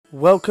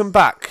Welcome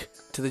back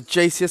to the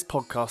JCS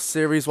Podcast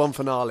Series 1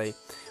 finale.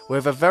 We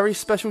have a very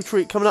special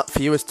treat coming up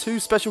for you as two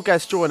special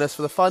guests join us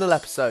for the final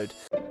episode.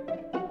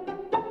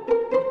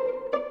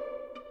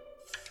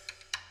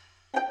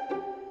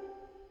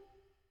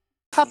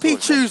 Happy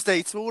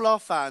Tuesday to all our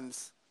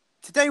fans.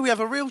 Today we have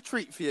a real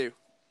treat for you.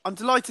 I'm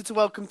delighted to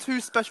welcome two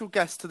special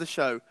guests to the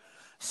show.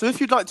 So if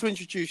you'd like to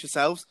introduce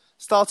yourselves,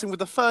 starting with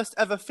the first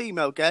ever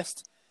female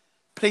guest,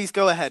 please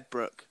go ahead,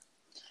 Brooke.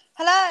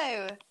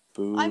 Hello,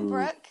 Boo. I'm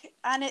Brooke,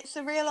 and it's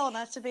a real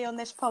honour to be on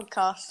this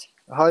podcast.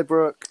 Hi,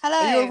 Brooke. Hello,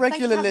 Are you a thanks for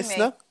regular having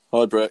listener? me.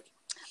 Hi, Brooke.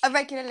 A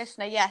regular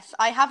listener, yes.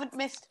 I haven't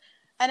missed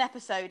an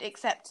episode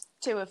except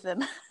two of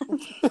them.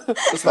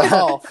 That's like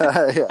half.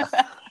 Yeah.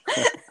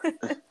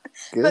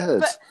 Good.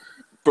 But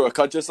Brooke,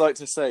 I'd just like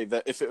to say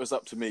that if it was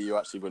up to me, you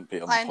actually wouldn't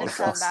be on the I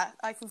understand podcast. that.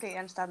 I completely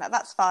understand that.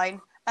 That's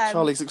fine.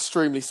 Charlie's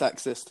extremely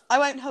sexist. I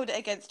won't hold it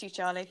against you,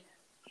 Charlie.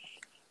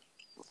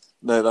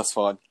 No, that's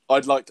fine.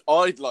 I'd like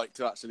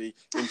to actually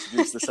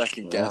introduce the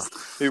second guest,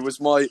 who was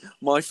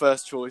my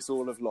first choice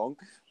all along,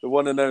 the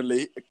one and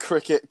only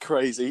cricket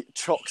crazy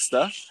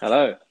Chockster.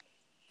 Hello.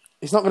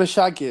 He's not going to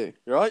shag you.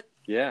 You right?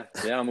 Yeah,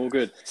 I'm all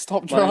good.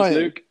 Stop My name's trying.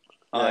 Luke.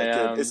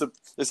 Yeah, good.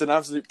 It's an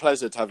absolute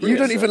pleasure to have you. You here,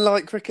 don't sir. even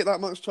like cricket that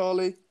much,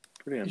 Charlie. You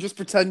Brilliant. just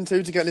pretend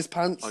to get in his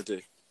pants. I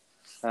do.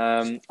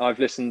 I've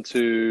listened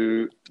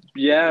to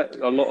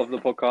a lot of the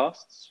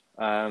podcasts.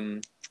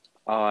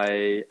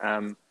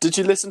 Did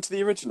you listen to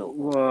the original?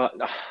 Well,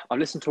 I've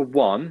listened to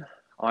one.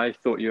 I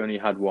thought you only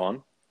had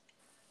one.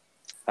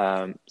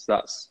 So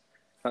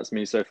that's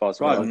me so far.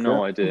 So I have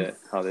no idea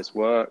how this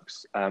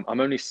works. I'm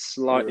only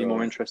slightly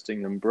more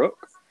interesting than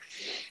Brooke.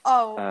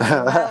 Oh,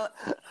 well,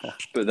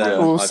 But then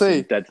We'll I've see.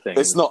 seen dead things.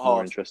 It's not more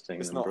hard. interesting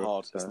It's than not Brooke,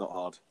 hard. so. It's not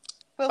hard.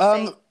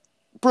 we'll see.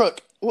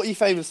 Brooke, what are you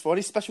famous for?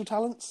 Any special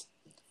talents?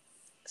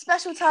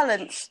 Special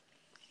talents.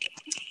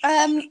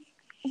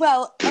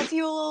 Well, as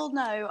you all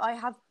know, I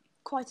have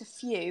quite a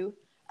few.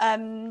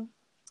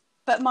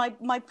 But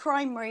my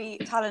primary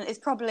talent is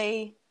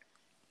probably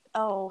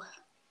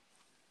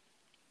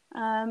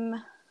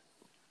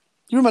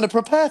You were meant to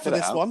prepare for Get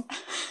it this out. one.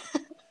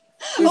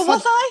 Oh,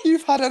 was I?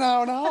 You've had an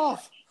hour and a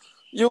half.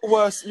 You're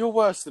worse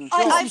than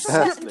I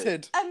John.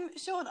 Scripted.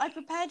 Sean, I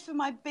prepared for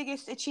my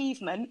biggest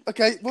achievement.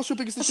 Okay, what's your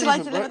biggest Should I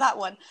achievement, deliver Brooke? that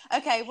one?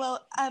 Okay,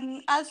 well,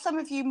 as some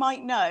of you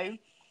might know,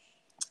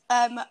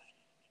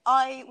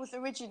 I was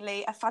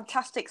originally a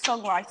fantastic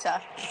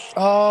songwriter.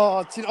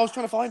 Oh, I was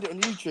trying to find it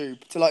on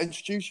YouTube to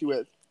introduce you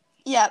with.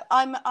 Yeah,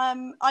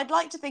 I'd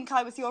like to think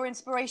I was your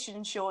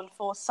inspiration, Sean,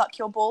 for Suck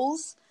Your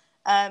Balls.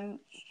 Very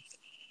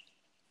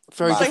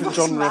Sorry, different what's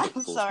genre.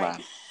 man?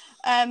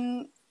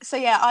 Sorry. So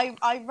yeah,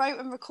 I wrote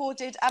and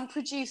recorded and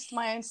produced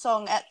my own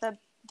song at the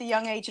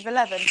young age of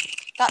 11.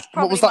 That's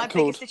probably was that my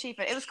called? biggest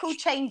achievement. It was called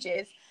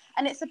Changes,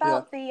 and it's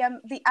about the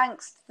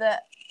angst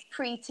that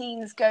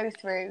pre-teens go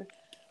through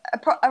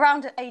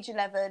around at age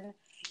 11.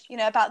 You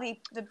know, about the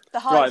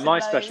highs Right, and my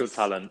lows. special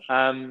talent.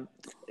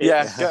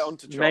 Get on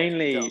to John.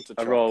 Mainly Get on to a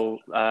John. role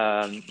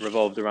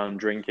revolved around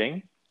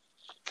drinking.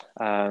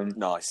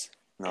 Nice.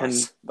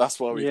 That's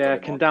why we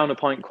Can down a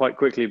pint quite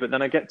quickly, but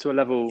then I get to a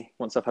level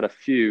once I've had a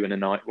few in a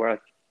night where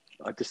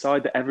I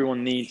decide that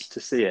everyone needs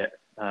to see it,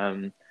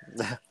 and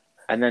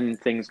then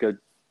things go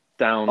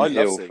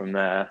downhill seeing from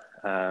there,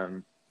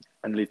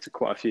 and lead to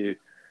quite a few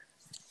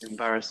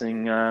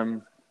embarrassing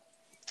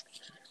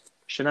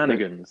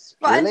shenanigans.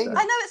 Right, Really?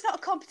 I know it's not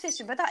a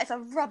competition, but that is a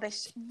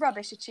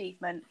rubbish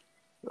achievement.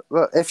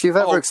 Well, if you've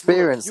ever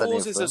experienced Brooke, any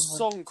yours of is them, a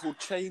song called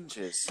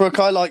Changes. Brooke,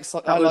 I like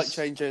was-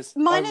 changes.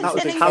 Mine That is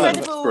was an talent,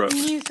 incredible Brooke,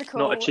 musical.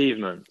 not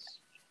achievements.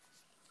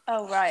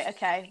 Oh right,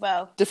 okay,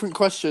 well, Different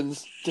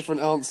questions,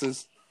 different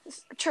answers.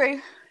 true.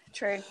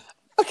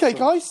 Okay,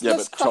 guys, Yeah,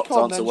 let's but crack Chop's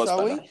on answer then, was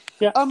shall better. we?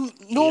 Yeah.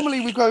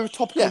 Normally we go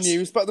topical Yes.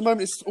 news, but at the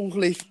moment it's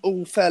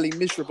all fairly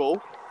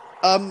miserable.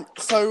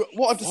 So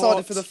what I've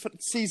decided for the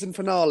season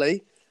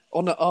finale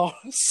on our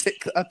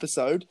 6th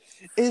episode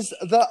is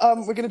that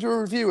we're going to do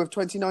a review of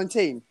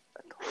 2019.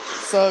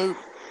 So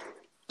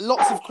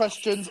lots of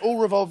questions, all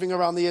revolving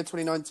around the year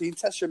 2019.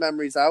 Test your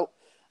memories out.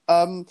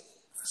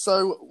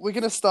 So we're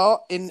going to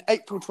start in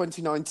April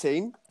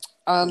 2019.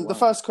 And the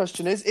first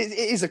question is, it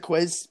is a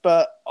quiz,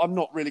 but I'm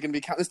not really going to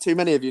be counting. There's too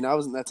many of you now,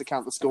 isn't there, to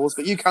count the scores?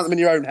 But you count them in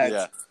your own heads.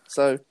 Yeah.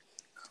 So,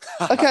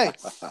 okay.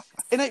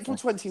 In April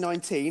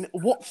 2019,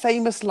 what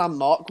famous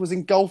landmark was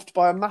engulfed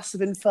by a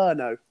massive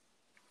inferno?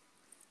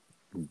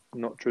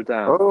 Notre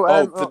Dame.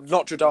 The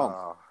Notre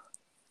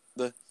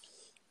Dame,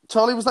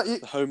 Charlie, was that you?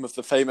 the home of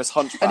the famous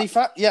Hunchback. Any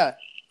fact? Yeah.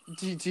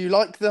 Do you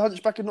like the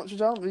Hunchback of Notre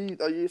Dame?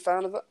 Are you a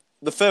fan of that?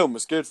 The film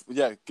was good.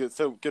 Yeah, good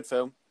film. Good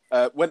film.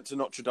 Went to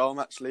Notre Dame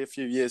actually a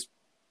few years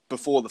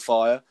before the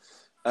fire,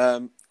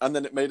 and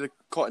then it made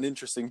quite an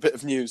interesting bit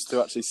of news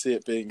to actually see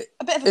it being.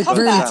 A bit of a It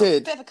comeback. really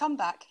did. A bit of a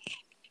comeback.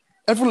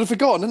 Everyone had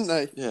forgotten, hadn't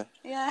they? Yeah,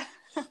 Yeah.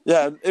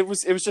 yeah. It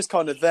was just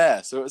kind of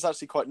there, so it was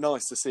actually quite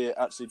nice to see it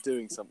actually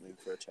doing something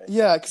for a change.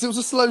 Yeah, because it was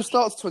a slow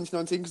start to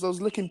 2019. Because I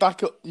was looking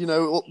back at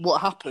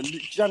what happened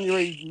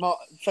January,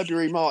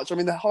 February, March. I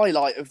mean, the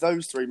highlight of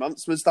those 3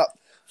 months was that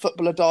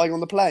footballer dying on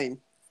the plane.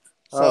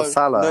 Oh,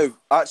 Salah. No,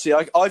 actually,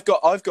 I've got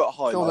a Go on,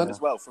 highlight then. as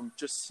well from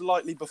just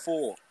slightly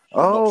before.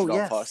 Oh, Notre Dame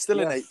yes, Fire, still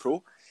in yes.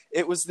 April.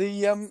 It was the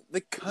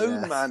Cone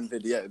Yes. Man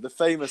video, the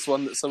famous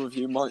one that some of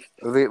you might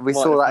We might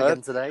saw have that heard.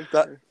 again today.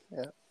 That-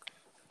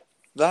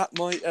 That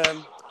might,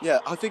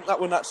 I think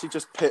that one actually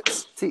just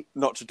pits See,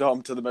 Notre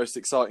Dame to the most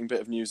exciting bit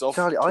of news of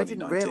Charlie, I 2019.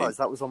 didn't realise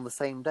that was on the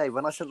same day.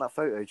 When I sent that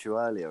photo to you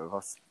earlier of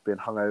us being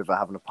hungover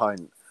having a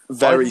pint,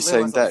 Very I didn't same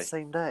realise that was day. the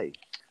same day.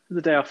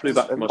 The day I flew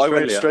back from I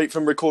Australia. went straight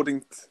from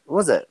recording.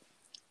 Was it?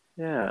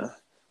 Yeah.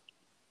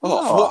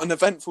 Oh, what an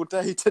eventful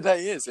day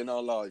today is in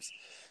our lives.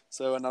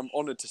 So, and I'm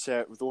honoured to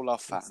share it with all our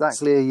fans.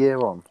 Exactly a year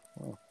on.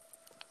 Oh.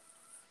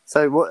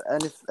 So, what?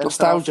 Anything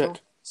Nostalgic. Else,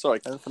 Sorry.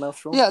 Sean? Anything else,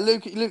 Sean? Yeah,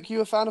 Luke, you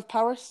a fan of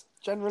Paris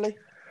generally?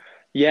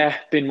 Yeah,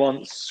 been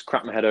once,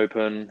 cracked my head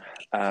open.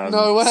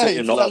 No way.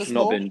 Certainly Tell us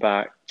not more. been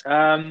back.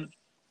 I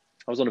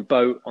was on a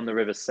boat on the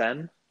River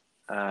Seine.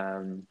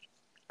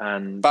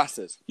 And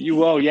Battered.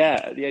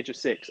 at the age of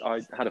 6,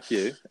 I had a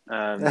few.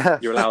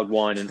 You're allowed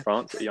wine in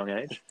France at a young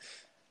age.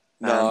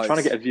 Nice. Trying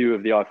to get a view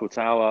of the Eiffel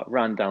Tower,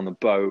 ran down the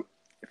boat,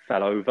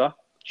 fell over,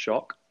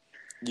 shock.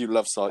 You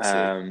love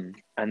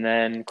sightseeing. And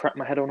then cracked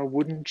my head on a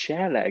wooden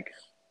chair leg.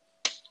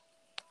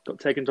 Got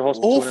taken to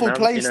hospital. Awful in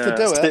place to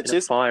do it. in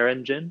a fire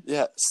engine.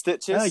 Yeah,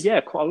 stitches. Yeah,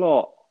 quite a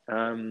lot.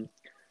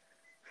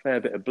 Fair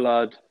bit of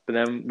blood. But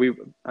then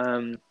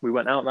we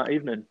went out that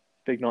evening.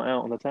 Big night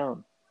out on the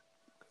town.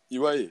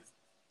 You were you?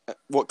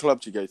 What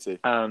club did you go to?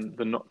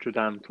 The Notre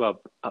Dame Club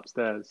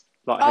upstairs.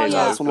 Like Oh, Halo,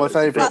 yeah. That's one of my but it's a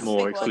bit favourites. more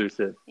That's a big one.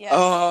 exclusive. Yeah.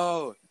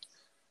 Oh,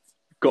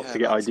 Got Yeah, to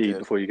get that's ID good.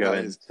 before you go That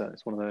in. is- So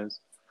it's one of those.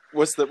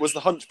 was the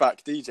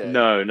Hunchback DJ?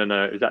 No.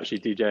 It was actually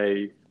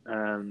DJ.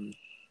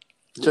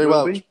 Joe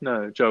Welch.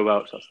 No, Joe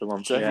Welch. That's the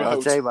one. Joe yeah.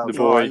 Welch. Jay Welch. The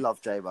boy. I love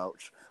Jay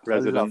Welch. I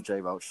Resident. love Jay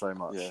Welch so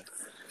much. Yeah.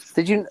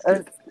 Did you?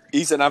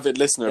 He's an avid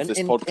listener of this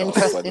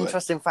podcast. by the way.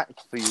 Interesting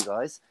fact for you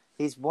guys.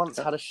 He's once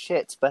had a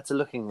shit better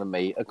looking than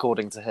me,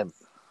 according to him.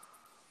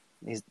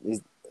 He's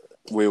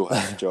We all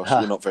have, Josh.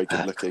 You're not very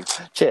good looking.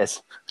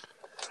 cheers.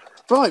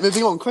 Right,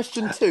 moving on.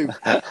 Question 2.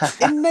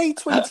 In May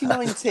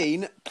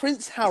 2019,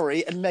 Prince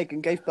Harry and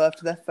Meghan gave birth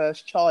to their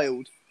first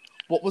child.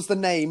 What was the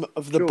name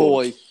of the George.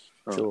 boy?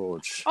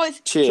 George. Oh, it's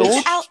Cheers. is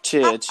it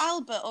Cheers.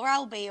 Albert or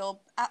Albie or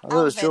thought it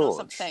was Alvin or George.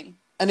 something.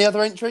 Any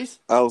other entries?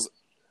 Alzheimer's.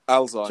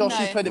 Josh,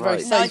 you No. played it very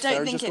Right. safe No, I don't there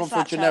and think just it's gone for a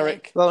that,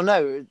 generic. Well,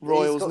 no.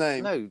 Royal's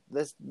name. No,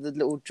 there's the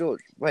little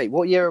George. Wait,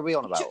 what year are we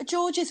on about?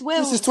 George is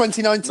Will's. This is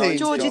 2019.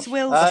 George is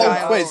Will's The whole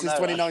child. quiz no, is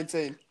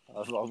 2019. I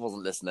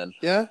wasn't listening.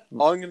 Yeah? I'm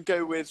going to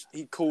go with,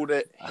 he called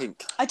it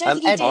Hink. I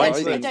don't think he did. Edward. I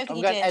think- don't I'm think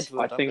he going did. Edward.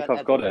 I I'm think going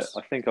I've got it. Edwards.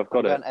 I think I've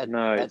got I'm it. going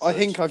No, Edwards. I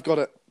think I've got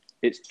it.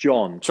 it's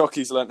John.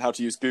 Chocky's learnt how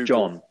to use Google.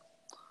 John.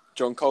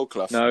 John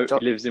Colclough. No, John-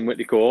 he lives in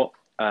Whitley Court.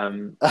 He's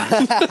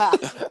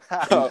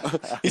got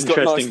nice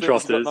Interesting feet,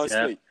 trotters. he's got nice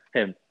Yeah. feet.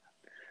 Him.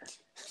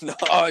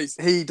 Nice.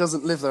 He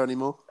doesn't live there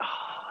anymore.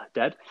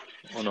 Dead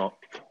or not?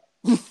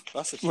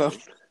 That's a shame. Well,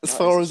 as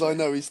far as I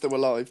know, he's still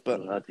alive.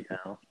 But Bloody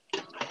hell.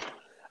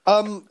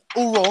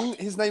 all wrong.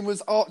 His name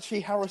was Archie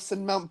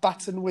Harrison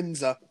Mountbatten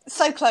Windsor.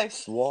 So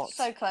close. What?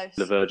 So close.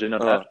 The Virgin.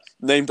 Okay. Oh,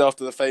 named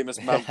after the famous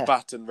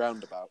Mountbatten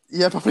roundabout.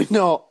 Yeah, probably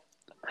not.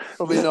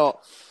 Probably not.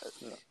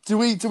 Do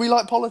we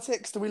like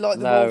politics? Do we like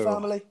the No. royal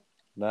family?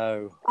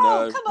 No. Oh,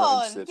 No, come not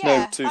on. interested.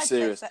 Yeah, No, too I'd say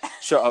serious. so.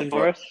 Shut up, In Bro.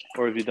 Boris,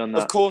 or have you done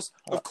that? Of course.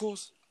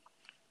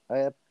 Oh,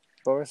 yeah,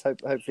 Boris,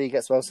 hopefully he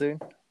gets well soon.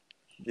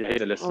 Yeah,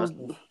 he's a listener.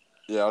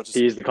 Yeah, I'll just.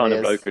 He's the kind He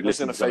of is. bloke who I'm just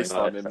going listens to to something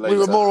FaceTime like him that. later. We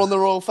were more on the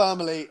royal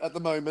family at the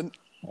moment.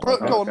 Bro,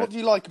 go on. Okay. What do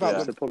you like about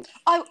Yeah. them?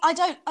 I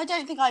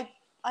don't think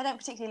I don't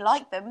particularly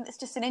like them. It's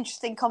just an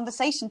interesting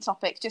conversation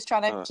topic. Just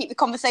trying to keep the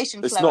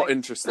conversation It's flowing. not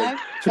interesting. No?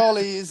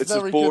 Charlie is It's as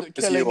very bored good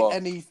at as you killing are.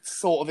 any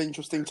sort of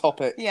interesting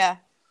topic. Yeah.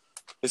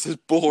 It's as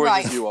boring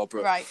Right. as you are,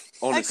 bro. Right.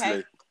 Honestly.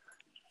 Okay.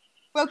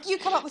 Well, you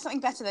come up with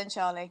something better then,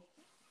 Charlie.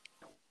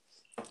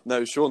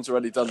 No, Sean's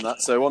already done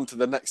that. So on to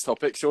the next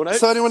topic, Sean.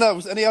 So, anyone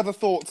else? Any other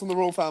thoughts on the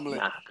royal family?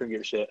 Nah, couldn't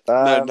give a shit.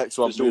 No, next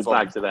one. Just all Move on.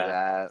 bags are there.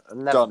 Yeah, I've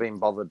never Done. been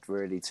bothered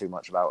really too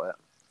much about it.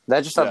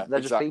 They're just Yeah, they're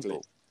exactly. just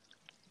people.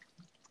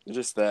 You're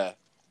just there.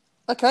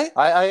 Okay.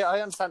 I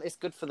understand it's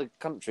good for the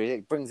country.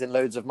 It brings in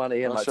loads of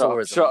money and Oh, like shut up.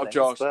 tourism. Shut and up, things,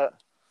 Josh. But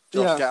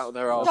Josh, Yeah. get out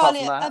there, Al.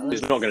 Charlie, apart from that,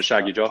 He's not going to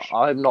shag you, Josh.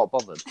 I'm not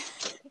bothered.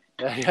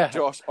 Yeah.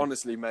 Josh,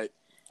 honestly, mate.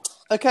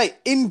 Okay.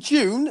 In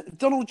June,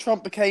 Donald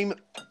Trump became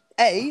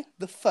A,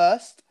 the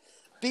first,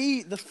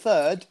 B, the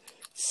third,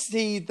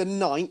 C, the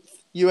 9th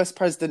US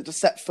president to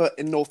set foot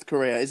in North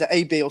Korea. Is it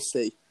A, B, or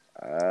C?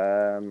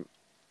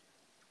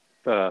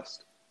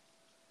 First.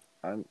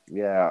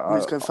 Yeah.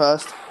 Who's going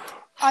first?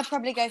 I'd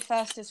probably go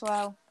first as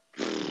well.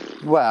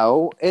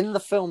 Well, in the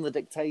film The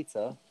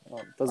Dictator,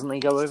 doesn't he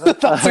go over?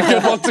 That's a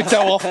good one to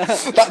go off.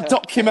 That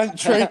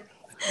documentary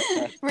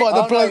by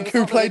the bloke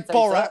who played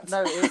Borat.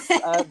 No, it's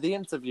The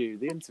Interview.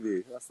 The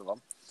Interview. That's the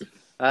one.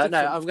 No,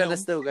 I'm going to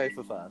still go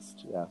for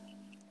first. Yeah.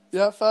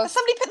 Yeah, Has first.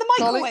 somebody put the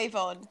Charlie? microwave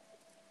on?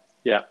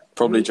 Yeah.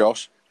 Probably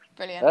Josh.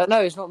 Brilliant.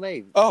 No, it's not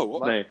me. Oh,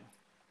 what? Me.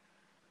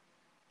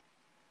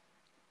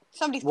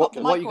 Somebody's What popped the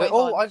you go? microwave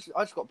Oh, on.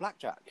 I just got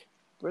blackjack.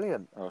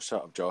 Brilliant. Oh,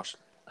 shut up, Josh.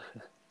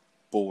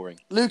 boring.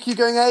 Luke, you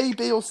going A,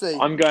 B, or C?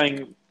 I'm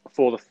going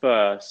for the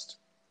first.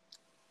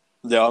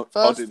 Yeah, I'll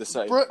First, do the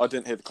same. Brooke? I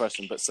didn't hear the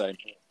question, but same.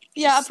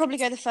 Yeah, I'll probably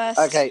go the first.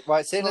 Okay,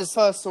 right. Seeing Well, as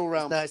first all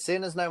round.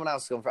 seeing as no one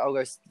else has gone for it, I'll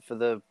go for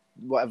the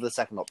whatever the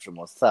second option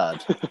was.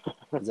 Third.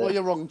 Is Well, it?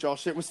 you're wrong,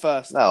 Josh. It was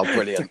first. Oh,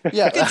 brilliant.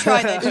 Yeah. Good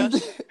try, though,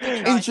 Josh.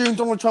 In June,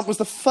 Donald Trump was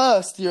the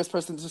first US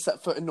president to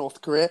set foot in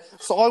North Korea.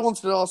 So I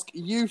wanted to ask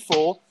you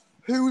four,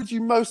 who would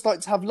you most like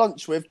to have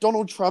lunch with,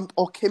 Donald Trump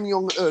or Kim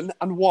Jong-un,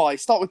 and why?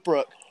 Start with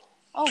Brooke.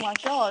 Oh my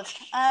God.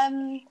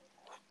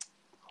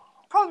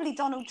 Probably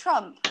Donald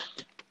Trump.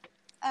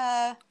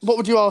 What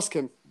would you ask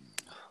him?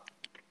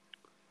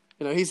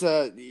 You know, he's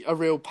a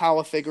real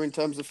power figure in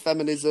terms of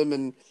feminism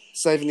and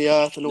saving the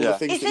earth and all the Yeah.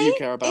 things Is that he? you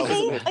care about, Is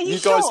he? isn't he? Are you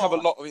guys sure? have a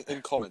lot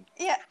in common.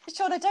 Yeah,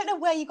 Sean, I don't know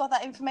where you got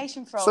that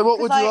information from. So what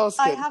would 'cause you ask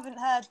I him? haven't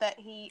heard that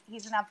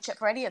he's an advocate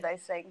for any of those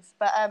things.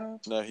 But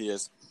No, he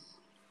is.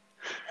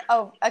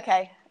 oh,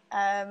 okay.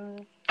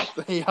 There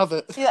you have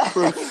it. Yeah,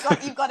 Proof.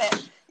 you've got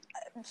it.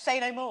 Say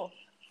no more.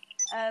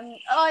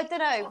 I don't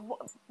know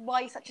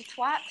why he's such a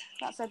twat.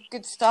 That's a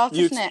good start,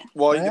 isn't it?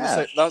 Why are you Yeah.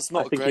 going to say that's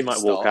not I a think great you might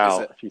start, walk is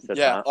out it? if you said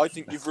Yeah, that. I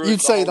think you've ruined You'd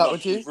the say whole that, lunch.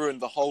 would you? You've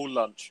ruined the whole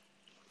lunch.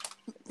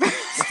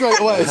 Straight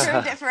away.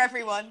 Ruined it for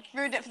everyone.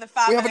 Ruined it for the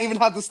family. We haven't even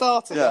had the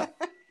starter Yeah.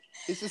 yet.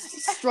 It's just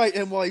straight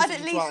in why he's I'd a at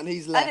twat and he's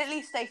least, left. I'd at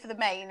least stay for the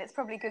main. It's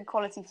probably good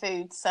quality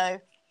food. So,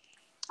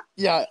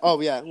 Yeah,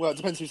 oh yeah. Well, it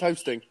depends who's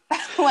hosting.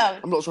 well,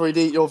 I'm not sure he'd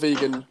eat your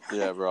vegan.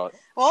 Yeah, right.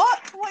 what?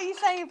 What are you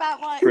saying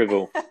about my?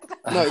 Drivel.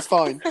 No, it's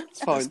fine. It's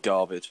It's fine.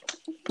 garbage.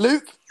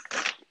 Luke,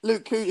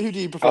 who do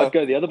you prefer? I'd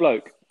go the other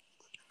bloke.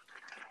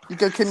 You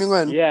go Kim Jong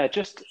Un. Yeah,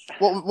 just.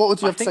 What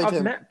would you I have to think say I've to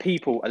him? met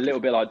people a little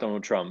bit like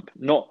Donald Trump.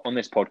 Not on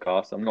this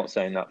podcast. I'm not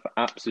saying that for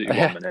absolutely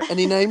 1 minute.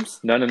 Any names?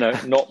 No,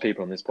 not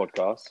people on this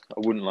podcast. I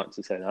wouldn't like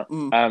to say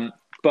that.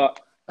 But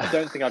I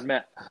don't think I've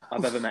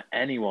ever met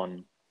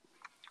anyone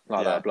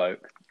like Yeah. that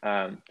bloke.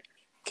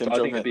 Kim So I think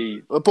Jong-un. it'd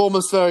be Well,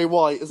 Bournemouth's very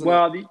white, isn't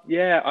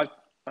it?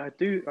 I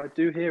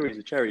do hear he's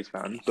a Cherries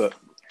fan, but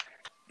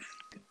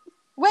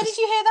Where did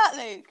you hear that,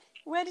 Luke?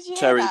 Where did you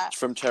hear that?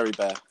 From Cherry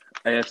Bear.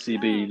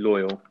 AFCB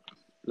loyal,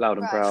 loud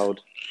and Right. proud,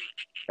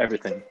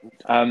 everything.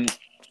 And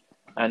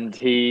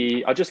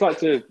I just like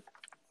to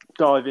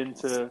dive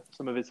into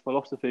some of his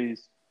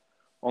philosophies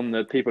on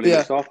the people he Yeah.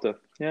 looks after.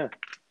 Yeah.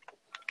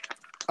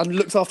 And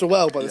looked after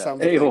well by the Yeah.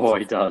 sound of it. Oh,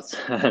 he does.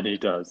 And he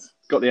does.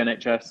 Got the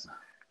NHS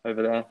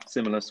over there,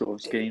 similar sort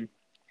of scheme.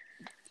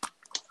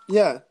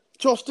 Yeah.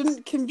 Josh,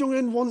 didn't Kim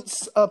Jong-un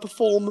once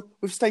perform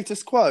with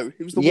Status Quo?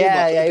 He was the Yeah,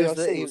 warm-up yeah, at he the was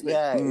DRC, the, wasn't he?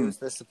 yeah, he was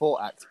the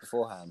support act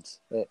beforehand.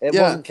 It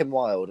Yeah. wasn't Kim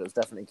Wilde. It was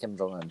definitely Kim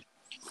Jong Un.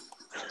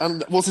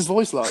 And what's his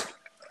voice like?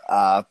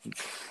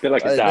 Bit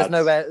like his There's dad.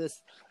 no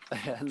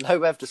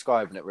way of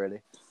describing it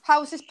really. How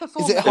was his Is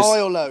performance? it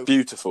high or low?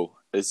 Beautiful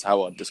is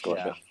how I'd describe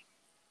Yeah. it.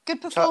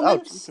 Good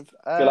performance. Bit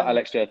like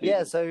Alex Jeffy.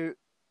 Yeah, so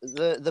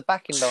the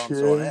backing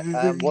dancer on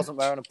it wasn't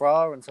wearing a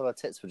bra until her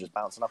tits were just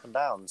bouncing up and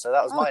down. So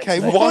that was my Okay,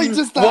 experience. why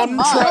does that one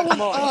matter? track How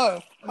mind. on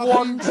earth have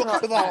One you got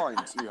track to that?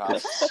 mind you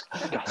have.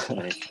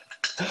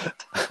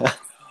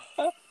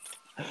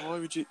 Why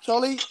would you?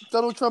 Charlie,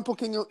 Donald Trump or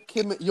Kim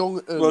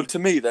Jong-un? Well, to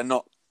me, they're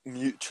not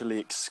mutually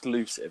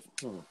exclusive.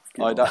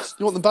 I'd actually,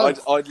 You want them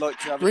both? I'd like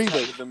to have a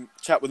Really?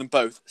 chat with them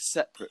both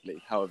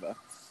separately, however,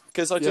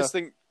 because I just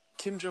Yeah. think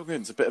Kim Jong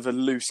Un's a bit of a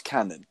loose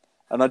cannon,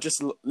 and I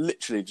just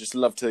literally just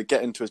love to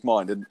get into his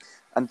mind and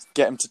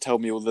get him to tell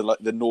me all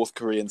the North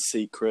Korean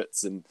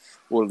secrets and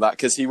all of that,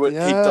 because he'd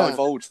Yeah.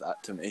 divulge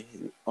that to me.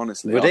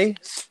 Honestly, Would he?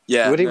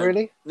 Yeah. Would he no,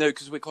 really? No,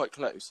 because we're quite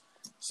close.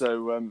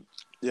 So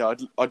yeah,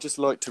 I'd just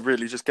like to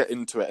really just get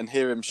into it and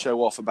hear him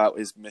show off about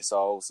his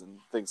missiles and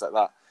things like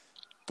that.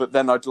 But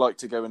then I'd like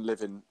to go and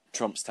live in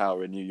Trump's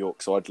Tower in New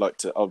York, so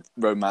I'll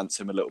romance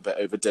him a little bit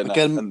over dinner.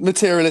 Again, and,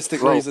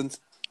 materialistic Well,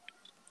 reasons.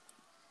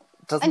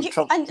 Doesn't And you-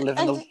 Trump and- live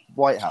in and- the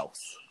White House?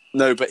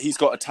 no, but he's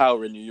got a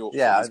tower in New York.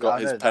 Yeah, he's got I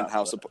know his that,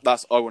 penthouse.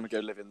 but- I want to go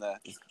live in there.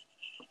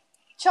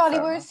 Charlie,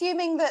 Fair we're enough.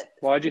 assuming that.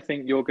 Why do you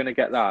think you're going to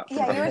get that? from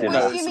Yeah, having we're dinner?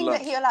 No, it's assuming love.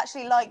 that he'll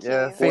actually like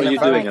Yeah, you. What are you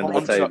doing under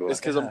the table? It's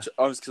because I'm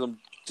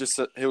just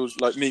he'll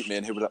like meet me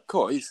and he'll be like,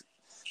 "Cool, he's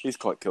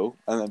quite cool,"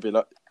 and then be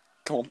like,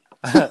 "Come on."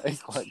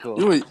 He's quite cool.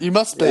 You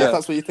must be, Yeah. if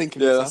that's what you're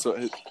thinking. Yeah, yourself.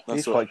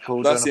 He's quite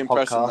cool That's the doing a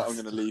impression that podcast. I'm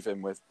going to leave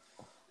him with.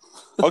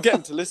 I'll get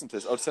him to listen to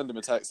this. I'll send him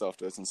a text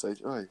afterwards and say,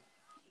 "Oh,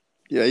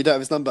 Yeah, you don't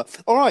have his number.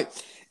 All right.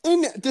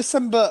 In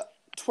December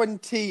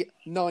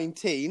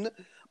 2019,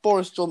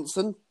 Boris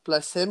Johnson,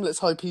 bless him, let's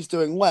hope he's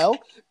doing well,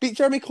 beat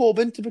Jeremy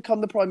Corbyn to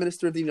become the Prime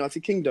Minister of the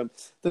United Kingdom.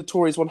 The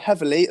Tories won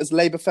heavily as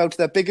Labour fell to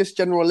their biggest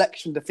general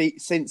election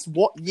defeat since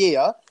what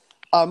year?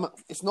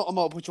 It's not a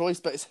multiple choice,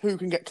 but it's who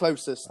can get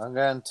closest. I'm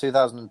going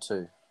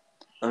 2002.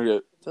 I'm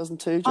going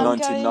 2002, I'm John?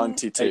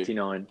 1992."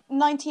 89.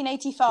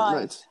 1985.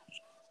 Right.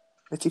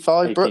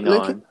 85, Brooke,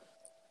 89. Luke?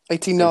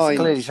 89. It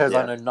clearly shows I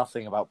Yeah. know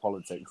nothing about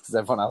politics because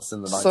everyone else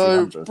in the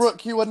So, 1900s.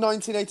 Brooke, you were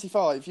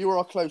 1985. You were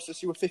our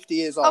closest. You were 50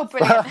 years Oh, off.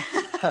 brilliant.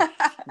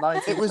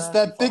 It was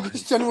their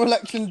biggest general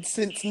election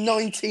since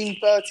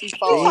 1935.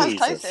 I was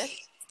Jesus.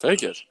 closest. Very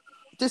good.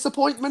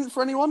 Disappointment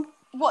for anyone?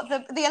 What,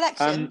 the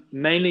election?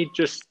 Mainly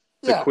just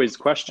It's a quiz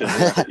question.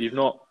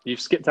 You've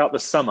skipped out the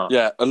summer.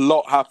 Yeah, a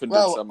lot happened in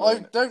Well, summer. I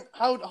innit? don't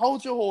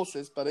hold your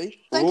horses,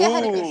 buddy. Don't get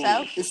ahead of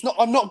yourself. It's not.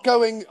 I'm not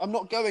going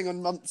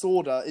on month's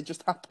order. It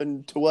just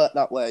happened to work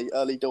that way,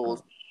 early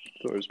doors. I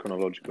thought it was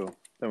chronological.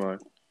 Don't worry.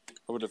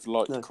 I would have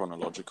liked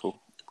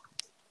chronological.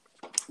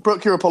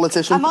 Brooke, you're a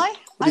politician. Am I?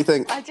 What do you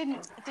think? I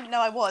didn't know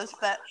I was,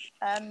 but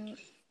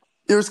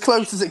You're as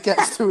close as it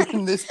gets to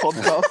in this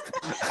podcast.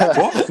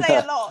 doesn't say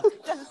a lot.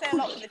 Doesn't say a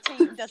lot for the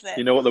team, does it?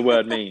 You know what the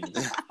word means.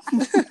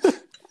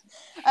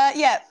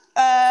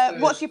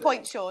 What's your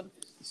point, Sean?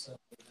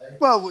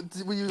 Well,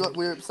 were you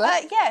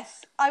upset?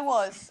 Yes, I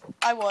was.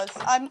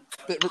 I'm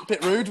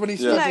Bit rude when he's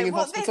struggling in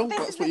hospital. This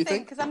That's is what the you thing,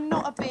 think. because I'm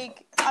not a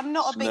big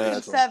Nerd.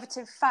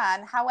 Conservative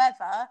fan.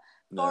 However,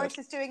 Nerd. Boris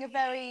is doing a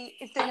very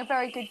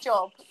good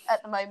job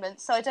at the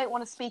moment, so I don't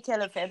want to speak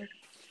ill of him.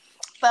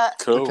 But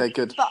Cool. Okay,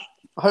 good. But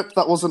I hope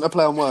that wasn't a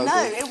play on words.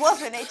 no, it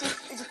wasn't. It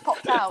just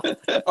popped out.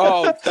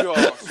 Oh,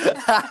 Josh.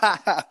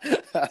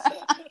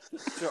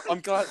 I'm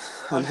glad.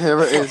 And here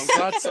it is.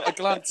 I'm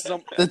glad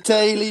some. The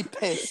Daily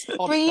Piss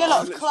podcast. Bringing a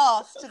lot of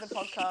class to the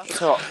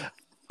podcast.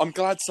 I'm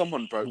glad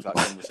someone broke that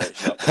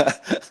conversation up.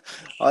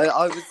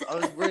 I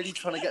was really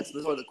trying to get to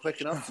the toilet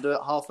quick enough to do it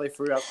halfway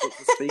through as Brooke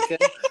was speaking,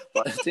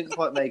 but I didn't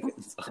quite make it.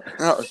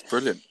 That was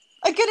brilliant.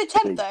 A good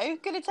attempt, though.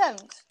 Good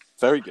attempt.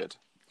 Very good.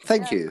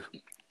 Thank you.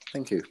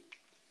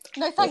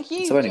 No, thank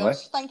you. So anyway.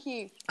 Josh. Thank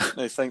you.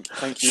 No, thank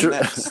you. Sure.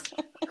 Next.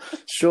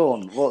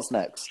 Sean, what's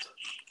next?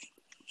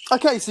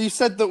 Okay, so you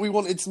said that we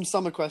wanted some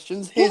summer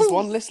questions. Here's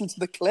one. Listen to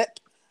the clip,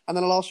 and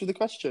then I'll ask you the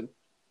question.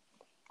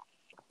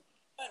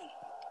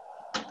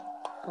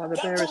 By the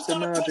barest of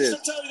margins.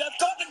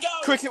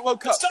 Cricket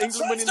World Cup.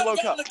 England winning the World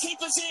Cup.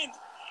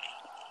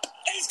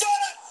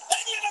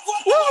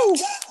 Woo!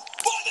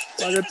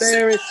 By the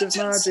barest of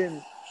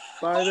margins.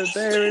 By the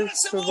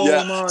barest of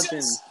all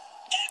margins.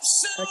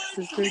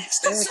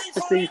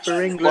 Ecstasy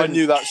for England. I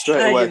knew that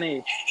straight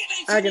away.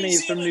 Agony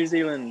from New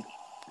Zealand.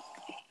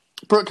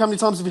 Brooke, how many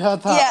times have you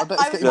heard that? I bet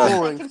it's getting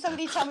boring. Can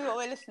somebody tell me what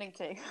we're listening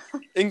to?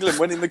 England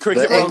winning the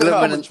Cricket World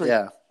Cup.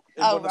 Yeah.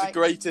 In one of the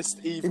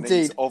greatest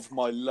evenings of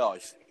my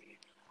life.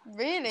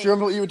 Really? Do you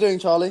remember what you were doing,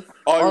 Charlie?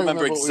 I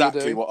remember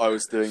exactly what I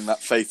was doing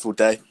that fateful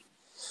day.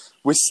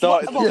 We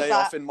started the day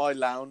off in my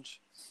lounge,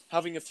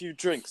 having a few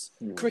drinks.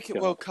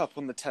 Cricket World Cup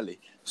on the telly.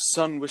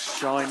 Sun was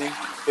shining.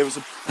 It was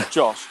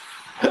Josh.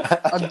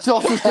 And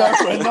Josh was going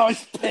for a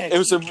nice pick. It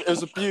was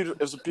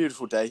a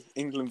beautiful day.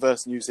 England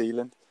versus New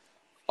Zealand.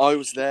 I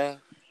was there,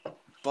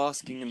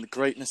 basking in the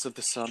greatness of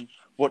the sun,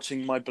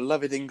 watching my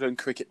beloved England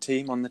cricket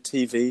team on the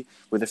TV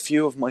with a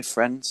few of my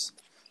friends,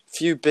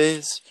 few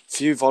beers,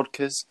 few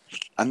vodkas,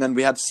 and then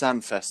we had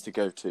Sandfest to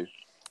go to.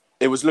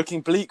 It was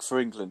looking bleak for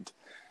England.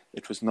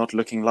 It was not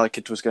looking like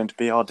it was going to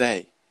be our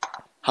day.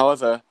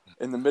 However,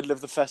 in the middle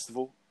of the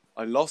festival,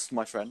 I lost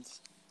my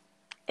friends,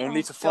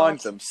 only to find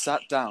them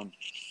sat down.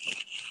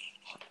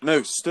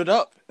 No, stood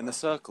up in a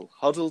circle,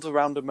 huddled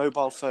around a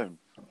mobile phone,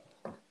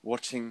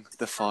 watching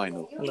the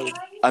final.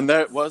 And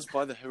there it was,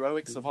 by the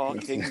heroics of our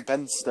king,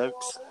 Ben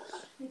Stokes.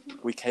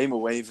 We came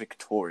away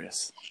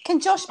victorious. Can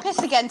Josh piss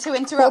again to What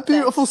a interrupt them?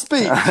 beautiful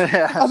speech.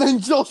 And then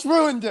Josh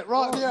ruined it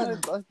right at the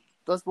end.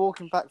 I was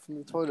walking back from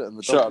the toilet and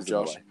the Shut dog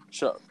up, was in the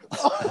Josh. way. Shut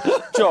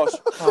up. Josh,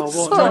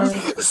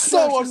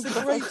 so was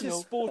the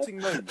greatest sporting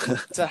moment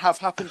to have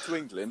happened to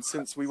England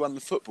since we won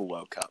the Football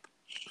World Cup.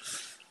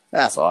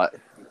 That's all right.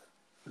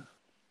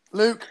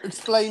 Luke,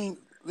 explain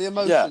the Yeah,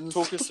 emotions.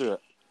 talk us through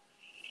it.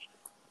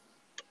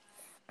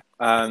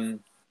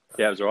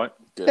 Yeah, it was all right.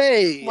 Good.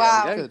 Hey,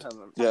 Wow. there we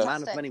go. Yeah.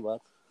 Man of many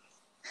words.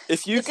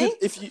 If you could,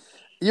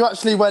 You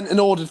actually went and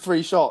ordered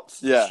 3 shots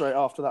Yeah. straight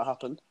after that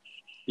happened.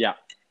 Yeah,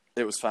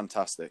 it was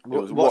fantastic. It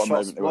was What what a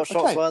moment it was.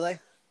 shots were they?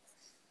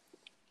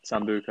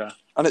 Sambuca.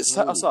 And it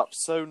set us up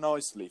so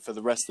nicely for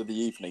the rest of the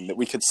evening that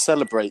we could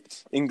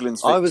celebrate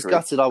England's victory I was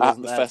gutted I at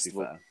wasn't the there,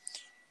 festival. to be fair.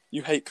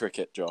 You hate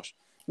cricket, Josh.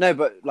 No,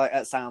 but like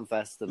at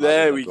Soundfest. And,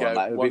 There like, we go.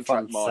 Like, it would One be fun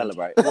track to mind.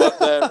 celebrate.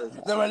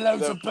 There were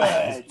loads of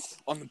birds.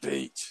 On the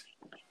beach.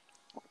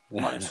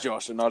 My name's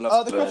Josh and I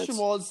love The birds. question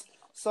was,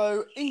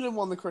 so England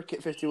won the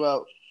cricket 50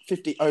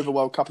 over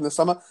World Cup in the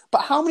summer,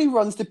 but how many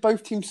runs did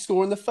both teams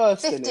score in the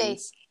first 50.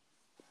 innings?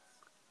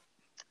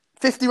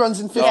 50 runs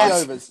in 50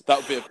 Nice. overs. That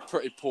would be a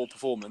pretty poor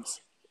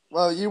performance.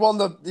 Well, you won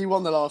the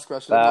last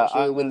question. I'm not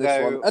sure you'll win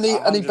this one.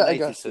 Any better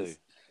guesses?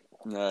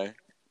 No.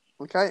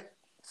 Okay.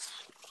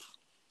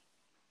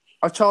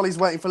 Oh, Charlie's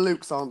waiting for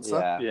Luke's answer.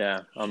 Yeah. Yeah,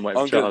 I'm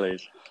waiting I'm for good.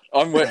 Charlie's.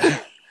 I'm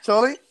with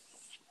Charlie?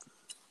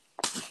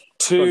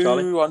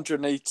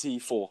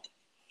 284.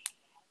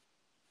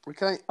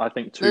 Okay. I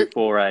think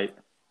 248.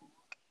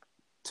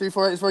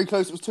 248 is very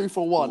close. It was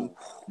 241.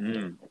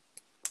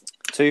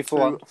 2 for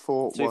 1. 2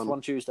 for 2 for 1.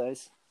 1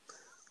 Tuesdays.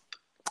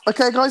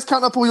 Okay, guys,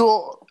 count up all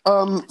your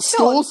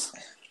scores.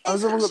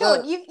 How's everyone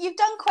got Sean, you've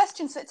done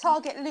questions that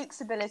target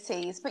Luke's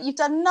abilities, but you've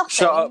done nothing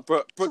Shut up,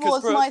 Brooke.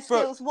 towards my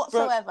skills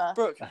whatsoever.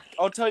 Brooke,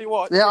 I'll tell you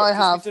what. Yeah, Brooke, I 'cause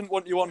have. we didn't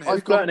want you on here.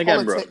 I've gone flirting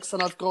again, politics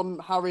and I've gone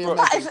Harry and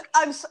Brooke.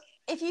 Meghan.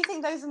 if you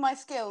think those are my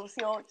skills,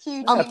 you're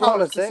hugely, And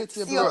politics.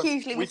 you're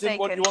hugely We didn't mistaken.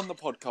 want you on the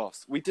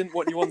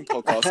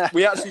podcast.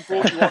 We actually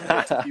brought you on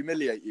here to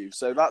humiliate you.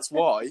 So that's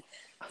why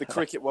the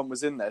cricket one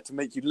was in there, to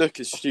make you look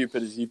as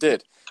stupid as you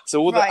did. So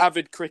all the Right.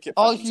 avid cricket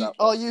fans out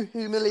there, Are you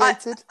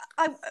humiliated?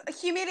 I'm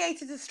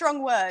humiliated is a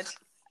strong word.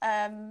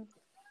 and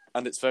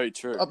it's very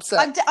true.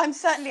 Upset? I'm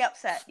certainly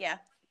upset. Yeah.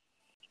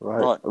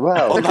 Right.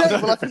 Well, Okay,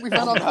 well, I think we've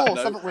run our On that course,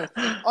 note. haven't we?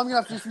 I'm going to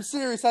have to do some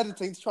serious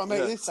editing to try and make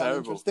Yeah, this sound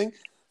terrible. interesting.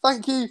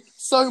 Thank you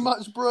so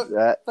much, Brooke.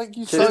 yeah. Thank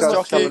you Cheers, so guys,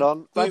 much. for coming on.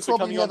 We'll Thanks for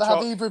probably coming on, never have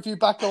Chuck. either of you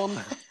back on,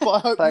 but I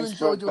hope Thanks, you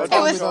enjoyed your Brooke. time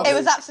It with was. us. It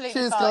was absolutely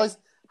Cheers, fine. guys.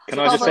 Can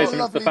I just Have say a something to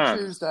the lovely fans?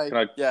 Tuesday. Can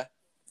I, Yeah.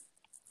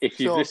 if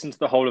you've Sure. listened to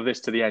the whole of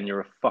this to the end, you're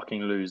a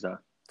fucking loser.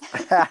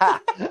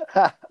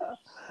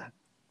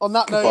 On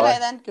that note, See you later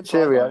then. goodbye.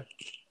 Cheerio.